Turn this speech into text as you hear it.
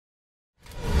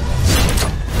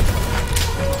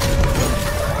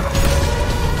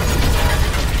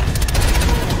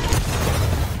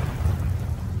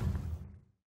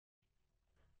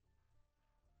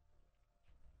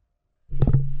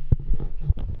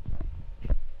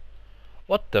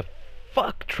What the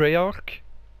fuck, Treyarch?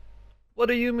 What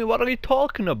do you mean? What are you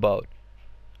talking about?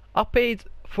 I paid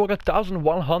for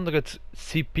 1,100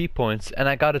 CP points and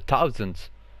I got 1,000.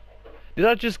 Did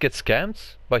I just get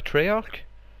scammed by Treyarch?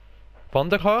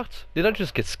 Thunderheart? Did I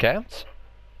just get scammed?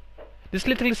 This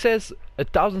literally says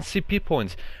 1,000 CP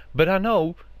points, but I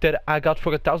know that I got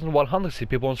for 1,100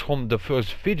 CP points from the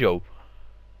first video.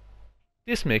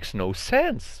 This makes no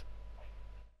sense.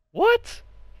 What?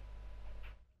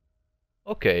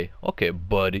 Okay,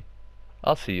 buddy.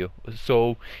 I'll see you.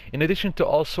 So, in addition to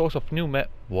all sorts of new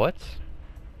what?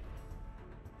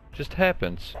 Just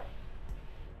happened.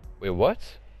 Wait,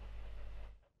 what?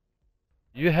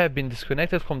 You have been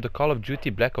disconnected from the Call of Duty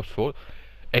Black Ops 4.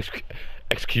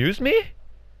 Excuse me?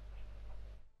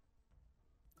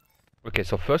 Okay,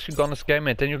 so first you're gonna scam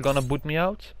me and then you're gonna boot me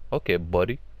out? Okay,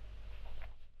 buddy.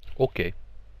 Okay.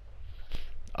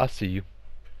 I'll see you.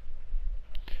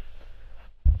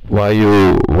 Why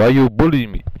you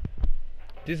bullying me?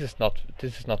 This is not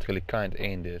really kind,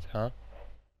 ain't it, huh?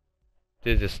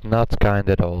 This is not kind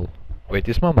at all. Wait,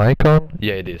 is my mic on?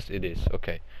 Yeah, it is,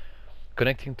 okay.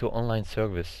 Connecting to online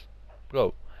service.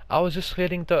 Bro, I was just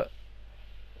reading the...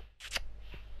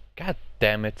 God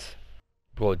damn it.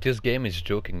 Bro, this game is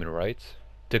joking me, right?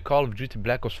 The Call of Duty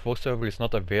Black Ops 4 server is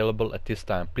not available at this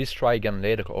time. Please try again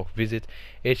later or visit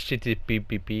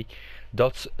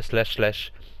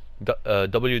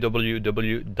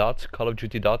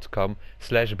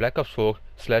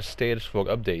http://www.callofduty.com/blackops4/status for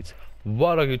updates.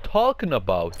 What are you talking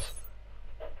about?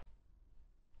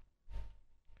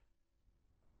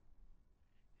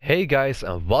 Hey guys,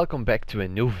 and welcome back to a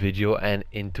new video, and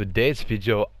in today's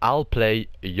video I'll play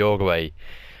Your Way.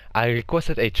 I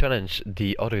requested a challenge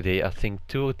the other day, I think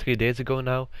 2 or 3 days ago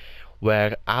now,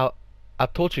 where I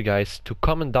told you guys to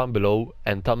comment down below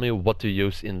and tell me what to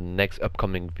use in the next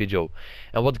upcoming video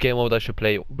and what game mode I should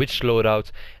play, which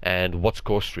loadout and what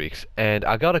score streaks. And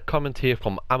I got a comment here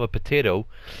from I'm a Potato,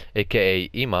 aka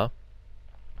Ima,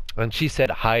 and she said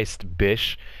Heist,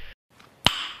 bish.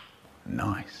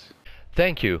 Nice.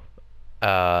 Thank you.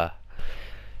 Don't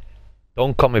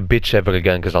call me bitch ever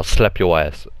again, cause I'll slap your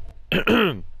ass.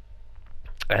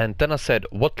 And then I said,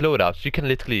 what loadouts? You can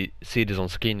literally see this on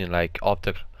screen in like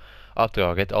after I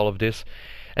read all of this.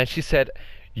 And she said,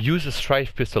 use a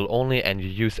Strife pistol only and you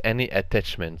use any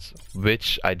attachments,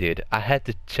 which I did. I had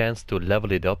the chance to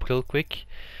level it up real quick.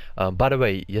 By the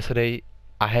way, yesterday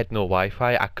I had no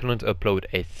Wi-Fi. I couldn't upload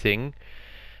a thing.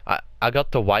 I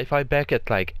got the Wi-Fi back at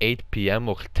like 8 PM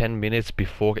or 10 minutes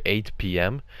before 8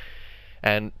 PM,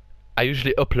 and I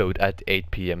usually upload at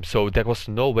 8 PM, so there was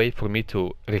no way for me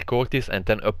to record this and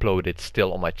then upload it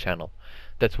still on my channel.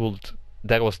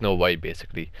 There was no way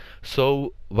basically.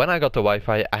 So when I got the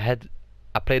Wi-Fi, I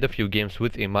played a few games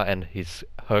with Ima and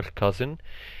her cousin,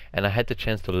 and I had the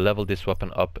chance to level this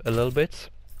weapon up a little bit.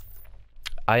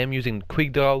 I am using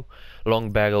quick draw,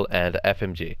 long barrel and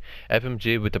FMG.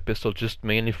 FMG with the pistol just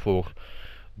mainly for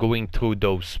going through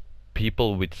those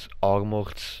people with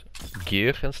armored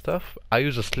gear and stuff. I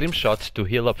use a slim shot to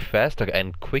heal up faster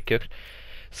and quicker.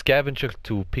 Scavenger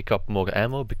to pick up more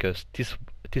ammo, because this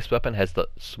weapon has the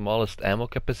smallest ammo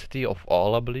capacity of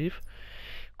all, I believe.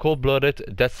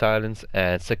 Cold-blooded, dead silence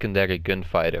and secondary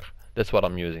gunfighter. That's what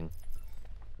I'm using.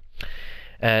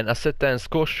 And I said then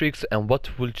score streaks, and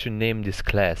what would you name this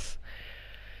class?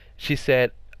 She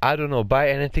said, I don't know, buy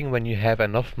anything when you have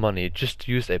enough money, just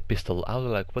use a pistol. I was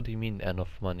like, what do you mean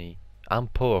enough money? I'm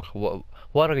poor,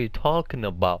 what are you talking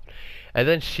about? And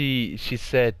then she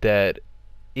said that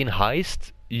in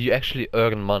Heist you actually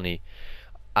earn money.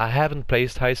 I haven't played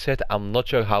Heist yet, I'm not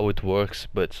sure how it works,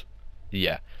 but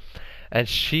yeah. And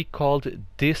she called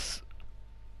this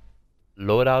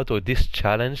loadout or this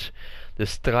challenge the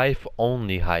Strife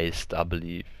only Heist, I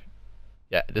believe.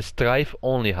 Yeah, the Strife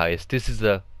only Heist. This is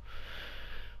the...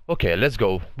 Okay, let's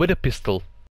go with a pistol.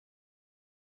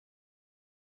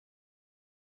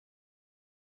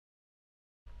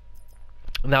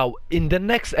 Now, in the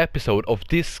next episode of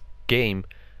this game...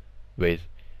 Wait.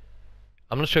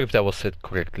 I'm not sure if that was said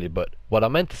correctly, but what I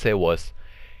meant to say was,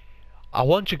 I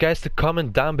want you guys to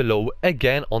comment down below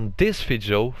again on this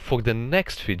video for the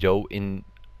next video in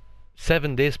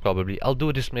 7 days probably. I'll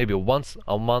do this maybe once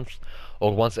a month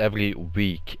or once every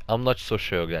week. I'm not so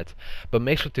sure yet. But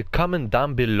make sure to comment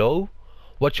down below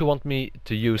what you want me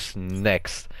to use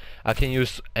next. I can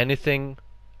use anything,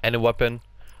 any weapon,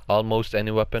 almost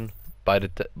any weapon. By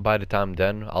the time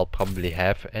then, I'll probably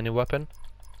have any weapon.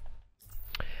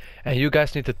 And you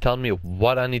guys need to tell me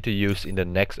what I need to use in the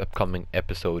next upcoming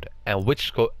episode and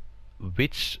which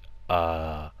playlist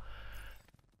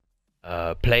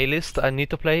I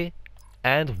need to play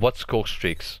and what score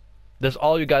streaks. That's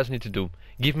all you guys need to do.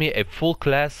 Give me a full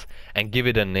class and give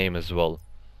it a name as well.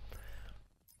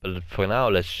 But for now,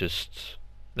 let's just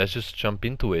jump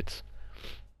into it.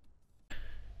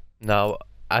 Now,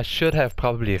 I should have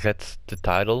probably read the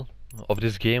title of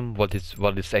this game, what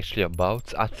it's actually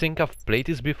about. I think I've played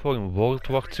this before in World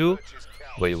War II.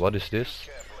 Wait, what is this?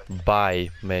 Buy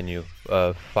menu,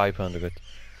 500.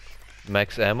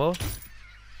 Max ammo.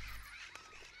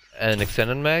 And an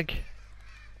extended mag.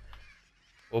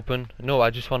 Open. No, I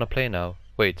just want to play now.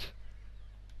 Wait.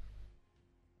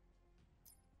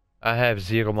 I have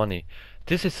 0 money.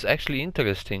 This is actually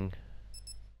interesting.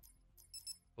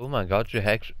 Oh my god, you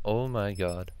hacked. Oh my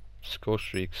god. Score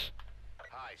streaks.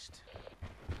 Heist.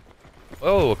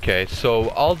 Oh, okay. So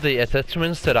all the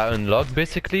attachments that I unlocked,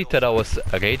 basically, that I was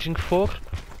raging for,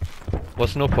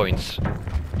 was no points.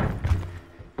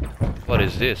 What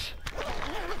is this?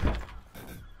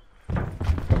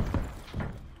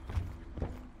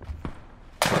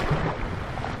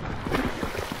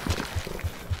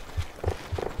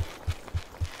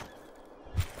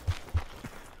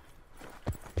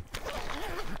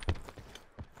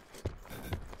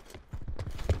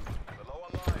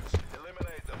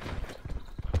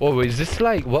 Oh, is this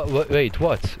like what? Wait,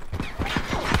 what?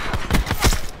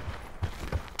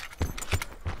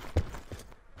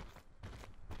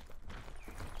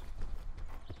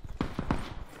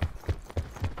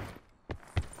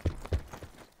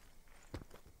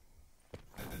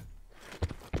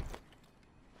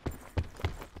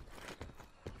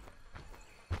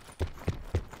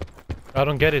 I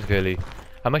don't get it really.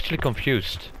 I'm actually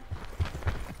confused.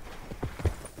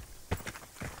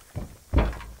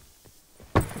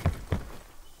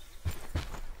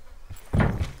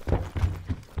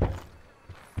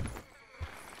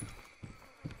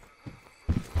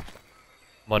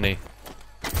 Money.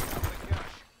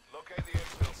 Locate the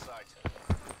infill site.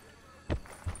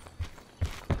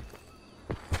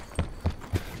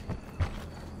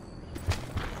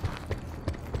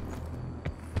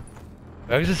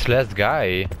 Where is this last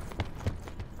guy?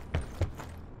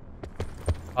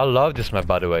 I love this map,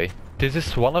 by the way. This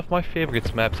is one of my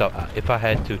favorite maps if I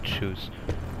had to choose.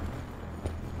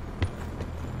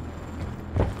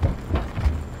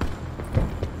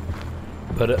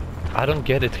 But I don't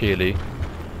get it really.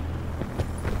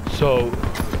 So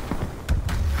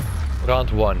round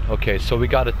 1. Okay, so we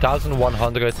got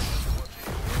 1,100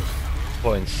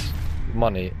 points.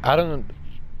 Money. I don't.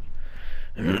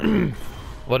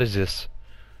 What is this?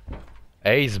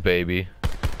 Ace, baby.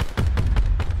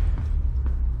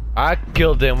 I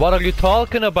killed him. What are you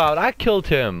talking about? I killed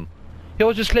him. He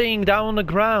was just laying down on the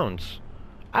ground.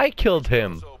 I killed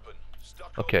him.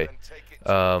 Okay.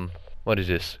 What is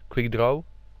this? Quick draw.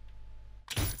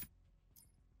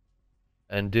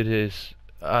 And did his...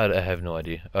 I have no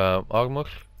idea. Armor?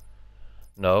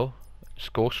 No.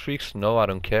 Score streaks? No, I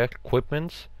don't care.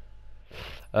 Equipment?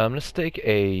 Let's take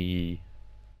a...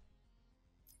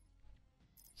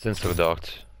 sensor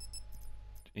dart.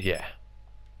 Yeah.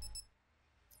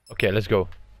 Okay, let's go.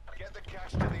 Get the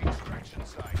cash to the extraction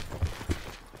site.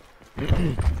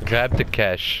 Grab the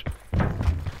cash.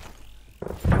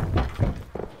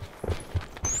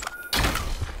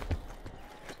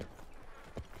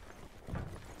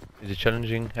 Is it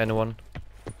challenging anyone?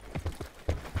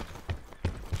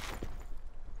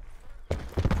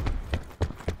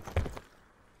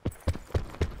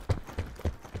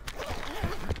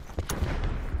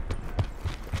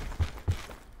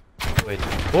 Wait.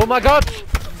 Oh my god!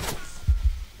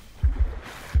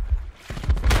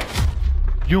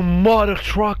 You mother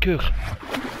trucker!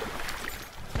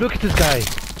 Look at this guy!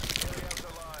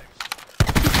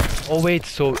 Oh wait,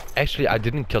 so actually I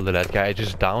didn't kill that guy, I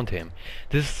just downed him.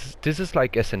 This is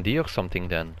like S&D or something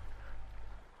then.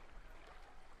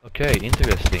 Okay,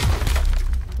 interesting.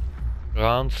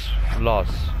 Rounds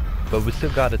lost, but we still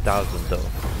got 1,000 though.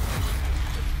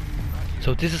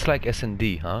 So this is like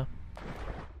S&D, huh?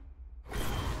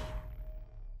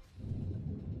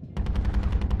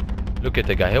 Look at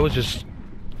the guy, he was just...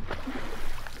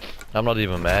 I'm not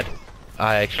even mad.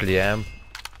 I actually am.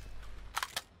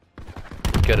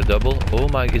 Get a double. Oh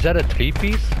my, is that a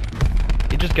 3-piece?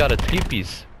 He just got a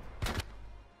 3-piece.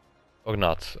 Or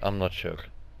not, I'm not sure.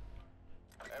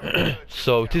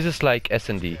 So this is like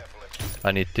S&D.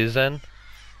 I need this then.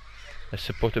 I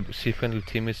support to see friendly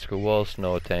teammates through walls.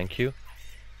 No, thank you.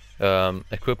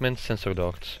 Equipment, sensor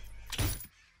darts.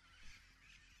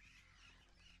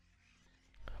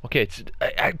 Okay, it's,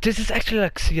 this is actually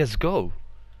like CSGO.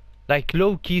 Like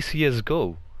low-key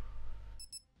CSGO.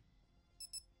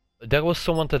 There was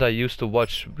someone that I used to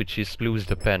watch, which is Lose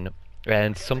the Pen,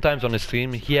 and sometimes on the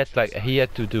stream he had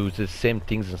to do the same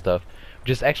things and stuff,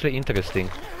 which is actually interesting.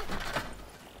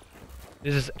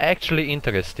 This is actually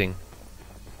interesting.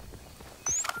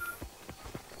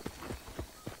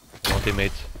 Come on,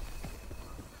 teammates.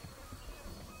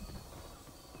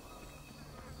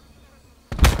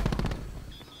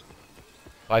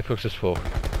 Five versus 4. Is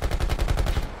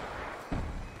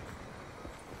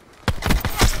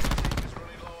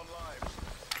running low on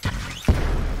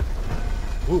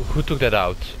lives. Who took that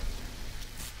out?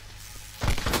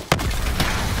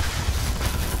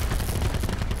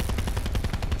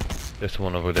 There's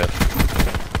one over there.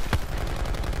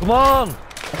 Come on!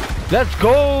 Let's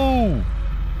go!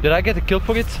 Did I get a kill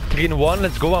for it? 3-1,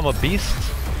 let's go, I'm a beast.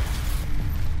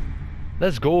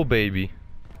 Let's go, baby.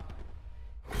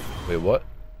 Wait, what?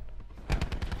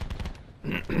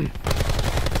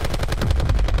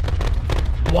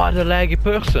 What a laggy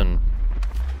person!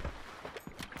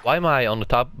 Why am I on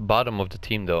the bottom of the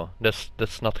team though? That's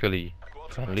not really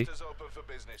friendly. Quartermaster's open for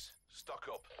business. Stock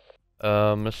up.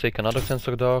 Let's take another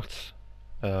sensor dart.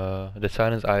 The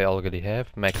silence I already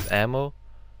have. Max ammo.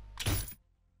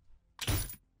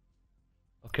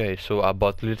 Okay, so I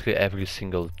bought literally every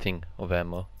single thing of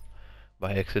ammo.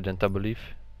 By accident, I believe.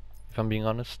 If I'm being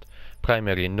honest.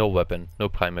 Primary, no weapon. No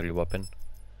primary weapon.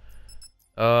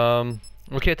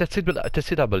 Okay, that's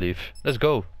it, I believe. Let's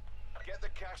go. Get the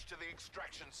cash to the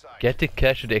extraction site. Get the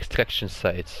cash to the extraction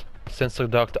site. Sensor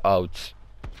dart out.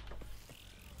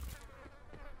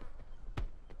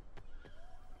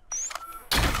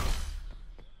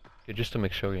 Okay, just to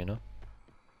make sure, you know.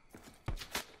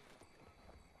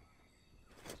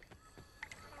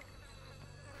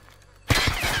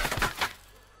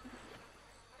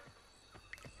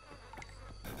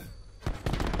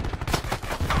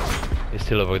 He's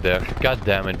still over there. God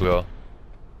damn it, bro.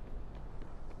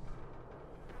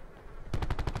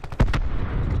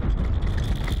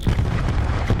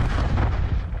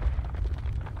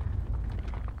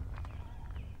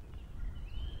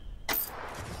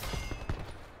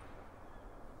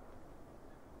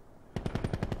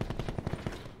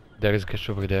 There is a cash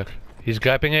over there. He's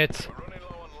grabbing it. We're running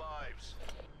low on lives.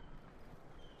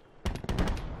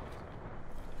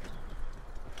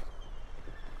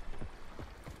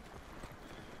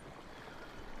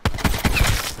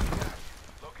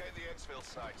 Locate the exfil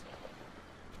site.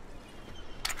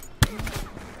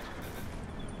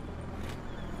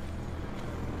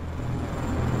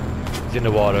 He's in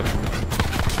the water.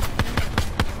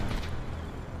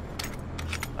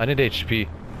 I need HP.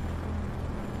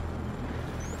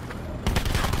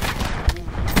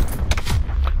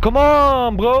 Come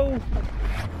on, bro!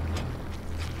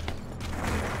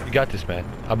 You got this, man.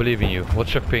 I believe in you.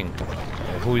 What's your ping?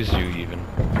 Who is you, even?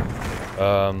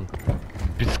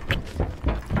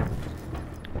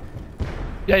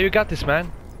 Yeah, you got this,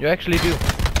 man. You actually do.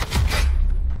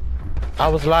 I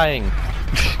was lying.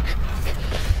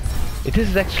 It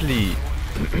is actually...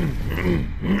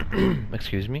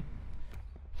 Excuse me.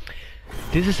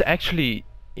 This is actually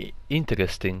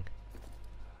interesting.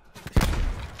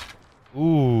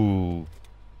 Ooh.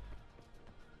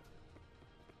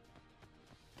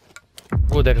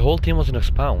 Oh, that whole team was in a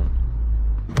spawn.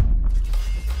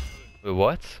 Wait,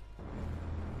 what?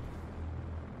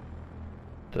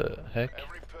 The heck?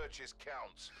 Every purchase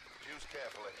counts. Choose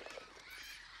carefully.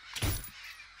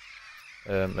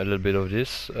 A little bit of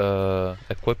this.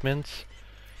 Equipment.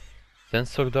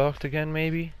 Sensor dart again,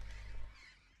 maybe?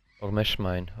 Or mesh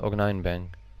mine. Or 9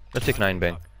 bang. Let's take 9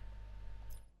 bang.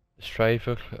 Strife,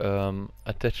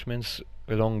 attachments,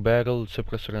 a long barrel,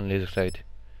 suppressor and laser sight.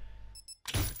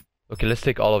 Okay, let's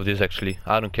take all of this actually.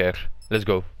 I don't care. Let's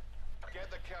go.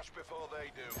 Get the cash before they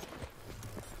do.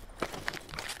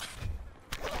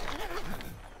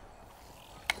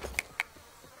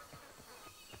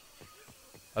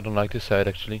 I don't like this side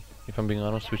actually, if I'm being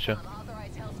honest with you.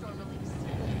 Unauthorized Hellstorm release.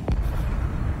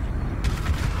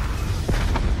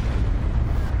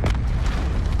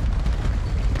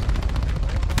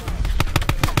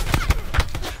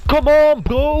 Come on,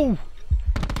 bro!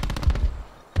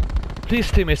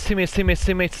 Please, teammates!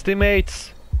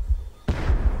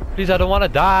 Please, I don't wanna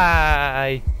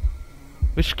die!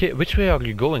 Which way are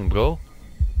you going, bro?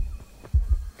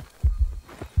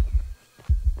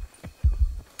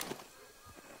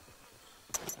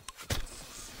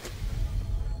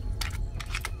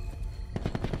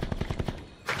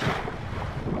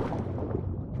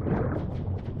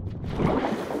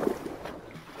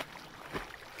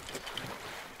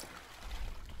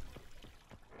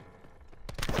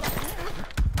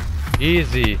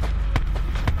 Easy.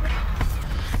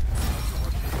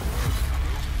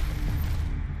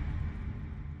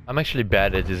 I'm actually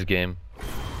bad at this game.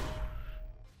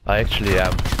 I actually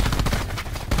am.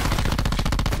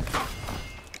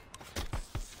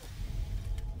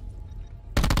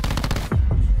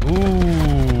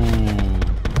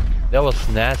 that was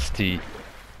nasty.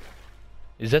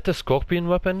 Is that the scorpion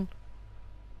weapon?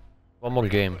 One more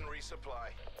game. Weapon resupply.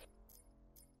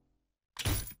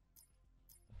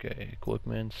 Okay,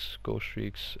 equipment, ghost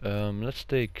streaks. Let's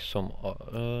take some.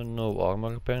 No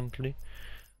armor apparently.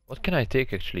 What can I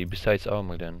take actually besides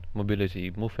armor then?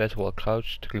 Mobility, move fast while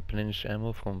crouched, replenish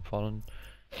ammo from fallen.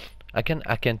 I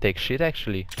can take shit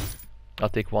actually. I'll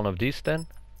take one of these then.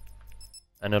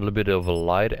 And a little bit of a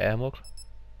light ammo.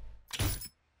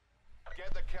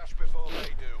 Get the cash before they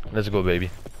do. Let's go, baby.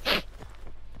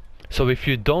 So if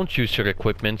you don't use your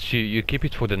equipment, you keep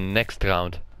it for the next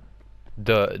round.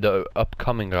 The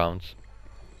upcoming rounds.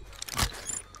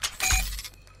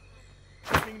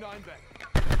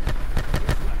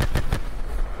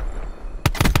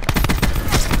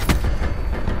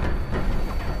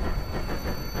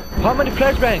 How many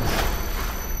flashbangs?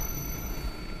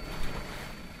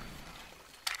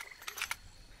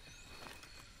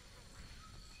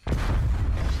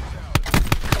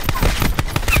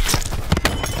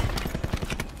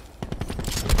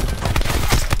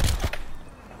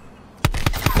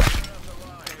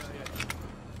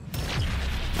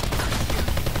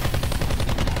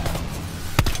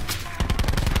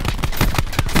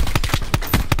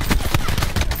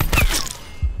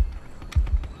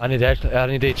 I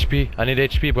need HP. I need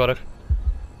HP, brother.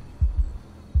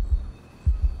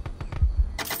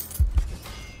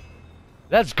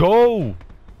 Let's go!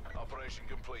 Operation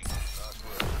complete. Nice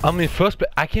work. I'm in first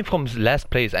place. I came from last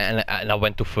place and I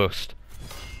went to first.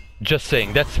 Just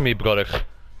saying, that's me, brother.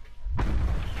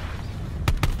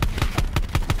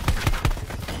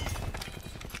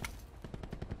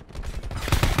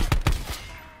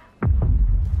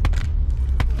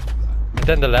 And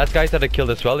then the last guy that I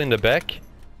killed as well in the back.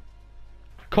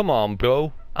 Come on,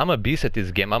 bro. I'm a beast at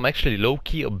this game. I'm actually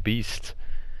low-key a beast.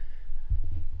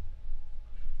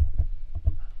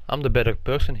 I'm the better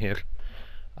person here.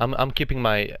 I'm keeping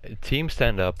my team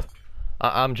stand up.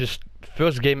 I'm just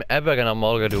first game ever and I'm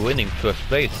already winning first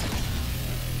place.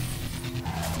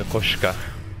 The Koshka.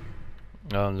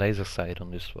 Laser sight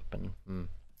on this weapon.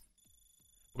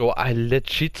 Bro, I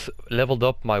legit leveled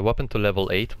up my weapon to level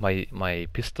 8, my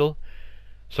pistol.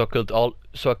 So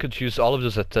I could use all of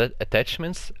those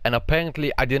attachments, and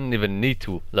apparently I didn't even need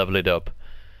to level it up.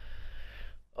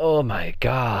 Oh my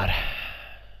god.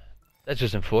 That's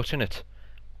just unfortunate.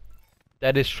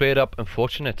 That is straight up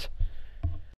unfortunate.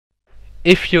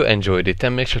 If you enjoyed it,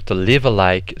 then make sure to leave a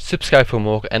like, subscribe for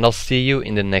more, and I'll see you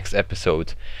in the next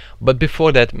episode. But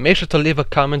before that, make sure to leave a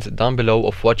comment down below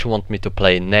of what you want me to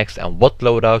play next and what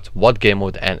loadout, what game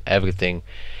mode and everything.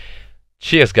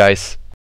 Cheers guys!